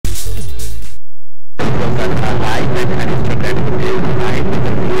Kolkata live at Aristocrat Hotel, live with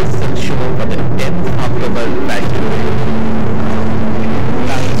the rehearsal show for the 10th October fashion week.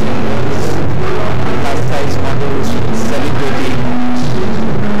 Plus size models, celebrity,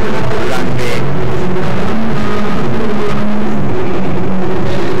 runway.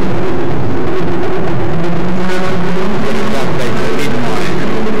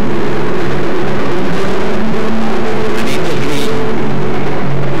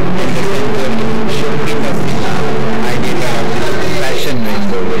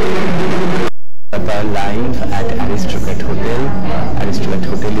 Live at Aristocrat Hotel. Aristocrat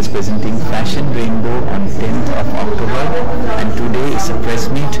Hotel is presenting Fashion Rainbow on 10th of October, and today is a press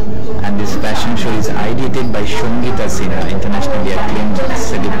meet, and this fashion show is ideated by Shongita Sinha, internationally acclaimed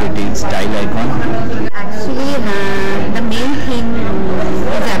celebrity style icon. Actually, the main thing is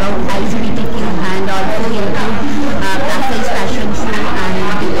about LGBTQ and also plus size fashion show and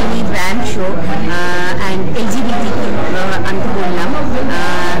bikini brand show and LGBTQ আমি তো বললাম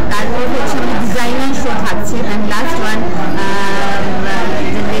তারপর হচ্ছে designer show থাকছে and last one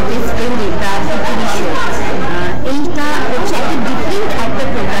the latest film the bikini show এইটা হচ্ছে একটা different একটা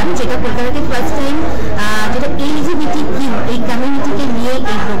প্রোগ্রাম যেটা কলকাতাতে ফার্স্ট টাইম যেটা LGBTQ এই কমিউনিটিকে নিয়ে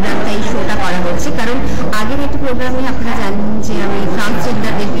এই প্রোগ্রামটা এই শোটা করা হচ্ছে কারণ আগের একটা প্রোগ্রামে আপনারা জানেন যে আমি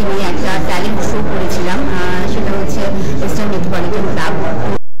ট্রান্সজেন্ডারদেরকে নিয়ে একটা ট্যালেন্ট শো করেছিলাম সেটা হচ্ছে western metropolitan club.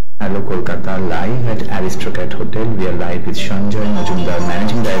 Hello Kolkata, live at Aristocrat Hotel. We are live with Sanjay Majumdar,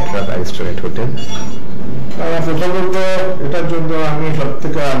 Managing Director of Aristocrat Hotel. প্রথমত এটার জন্য আমি সব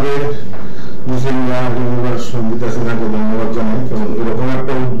থেকে আগে সঙ্গীতা সিনহাকে ধন্যবাদ জানাই, কারণ এরকম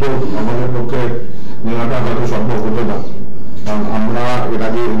একটা উদ্যোগ আমাদের পক্ষে নেওয়াটা হয়তো সম্ভব হতো না, কারণ আমরা এর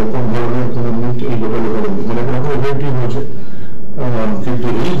আগে এরকম ধরনের কোনো মিট এই লোকাল অনেক রকম ইভেন্টই হয়েছে, কিন্তু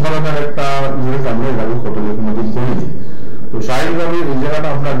এই ধরনের একটা ইভেন্ট আমরা এর আগে হোটেলে কোনোদিন করিনি। তো স্বাভাবিকভাবে এই জায়গাটা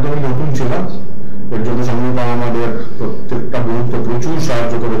আমরা একদমই নতুন ছিলাম, এর জন্য সংগঠন আমাদের প্রত্যেকটা মুহূর্তে প্রচুর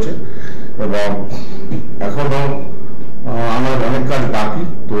সাহায্য করেছে এবং এখনো আমার অনেক কাজ বাকি,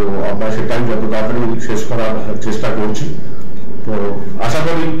 তো আমরা সেটাই যত তাড়াতাড়ি শেষ করার চেষ্টা করছি, তো আশা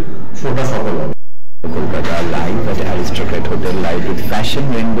করি শোটা সফল হবে। Kolkata live at Aristocrat Hotel, live with Fashion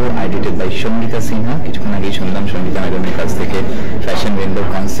Rainbow, edited by Shongita Sinha. কিছুক্ষণ আগেই শুনলাম সঙ্গীতা ম্যাডামের কাছ থেকে ফ্যাশন রেইনবো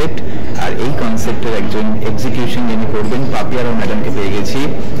কনসেপ্ট, আর এই কনসেপ্টের একজন এক্সিকিউশন যিনি করবেন পাপিয়ারা ম্যাডামকে পেয়ে গেছি।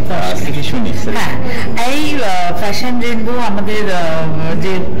 শুনি হ্যাঁ, এই ফ্যাশন রেইনবো আমাদের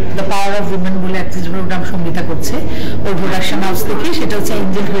যে দ্য পাওয়ার অফ উইমেন বলে একটা প্রোগ্রাম সঙ্গীতা করছে ওর প্রোডাকশন হাউস থেকে, সেটা হচ্ছে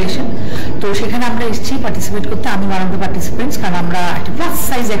এঞ্জেল ক্রিয়েশন। তো সেখানে আমরা এসেছি পার্টিসিপেট করতে, আমি ওয়ান অফ দ্য পার্টিসিপেন্টস, কারণ আমরা একটা প্লাস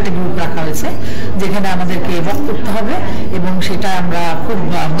সাইজ একটা গ্রুপ রাখা হয়েছে যেখানে আমাদেরকে ওয়াক করতে হবে এবং সেটা আমরা খুব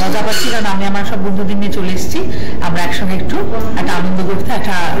মজা পাচ্ছি, কারণ আমি আমার সব বন্ধুদের নিয়ে চলে এসেছি, আমরা একসঙ্গে একটু একটা আনন্দ করতে,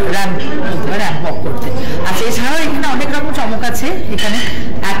 একটা র্যাম্প ওয়াক করতে। আচ্ছা, এছাড়াও এখানে অনেক রকম চমক আছে, এখানে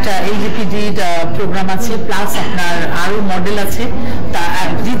একটা LGBTQ প্রোগ্রাম আছে, প্লাস আপনার আরো মডেল আছে, তা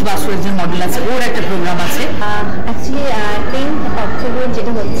জিৎ বাসুর যে মডেল আছে ওর একটা প্রোগ্রাম আছে। অ্যাকচুয়ালি 10th অক্টোবর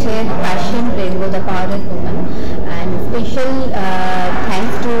যেটা হচ্ছে fashion rainbow the power of women, and special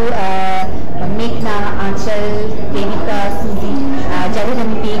thanks to মেঘনা, আঁচল, দেবিকা, সুজি, যাদের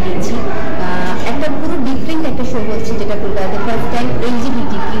আমি পেয়ে গেছি। একটা পুরো ডিফারেন্ট একটা শো হচ্ছে যেটা কলকাতাতে first time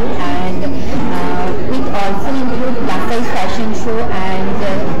LGBTQ and with also include plus size fashion show and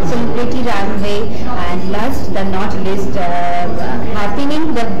celebrity runway and last but not least happening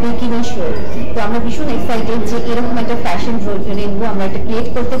the bikini show. তো আমরা ভীষণ এক্সাইটেড যে এরকম একটা ফ্যাশন রেইনবো আমরা একটা ক্রিয়েট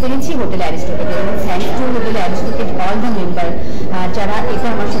করতে পেরেছি হোটেল অ্যারিস্টোকেটে, এবং thanks to hotel Aristocrat all the member যারা এটা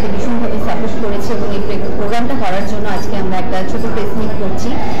আমার সাথে ভীষণভাবে সাপোর্ট করেছে, এবং এই প্রোগ্রামটা করার জন্য আজকে আমরা একটা ছোট প্রেস মিট করছি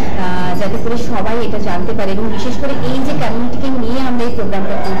যাতে করে সবাই এটা জানতে পারে, এবং বিশেষ করে এই যে কমিউনিটিকে নিয়ে আমরা এই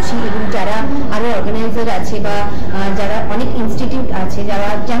প্রোগ্রামটা করছি, এবং যারা আরো অর্গানাইজার আছে বা যারা অনেক ইনস্টিটিউট আছে যারা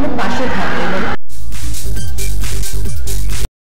যেন পাশে থাকে।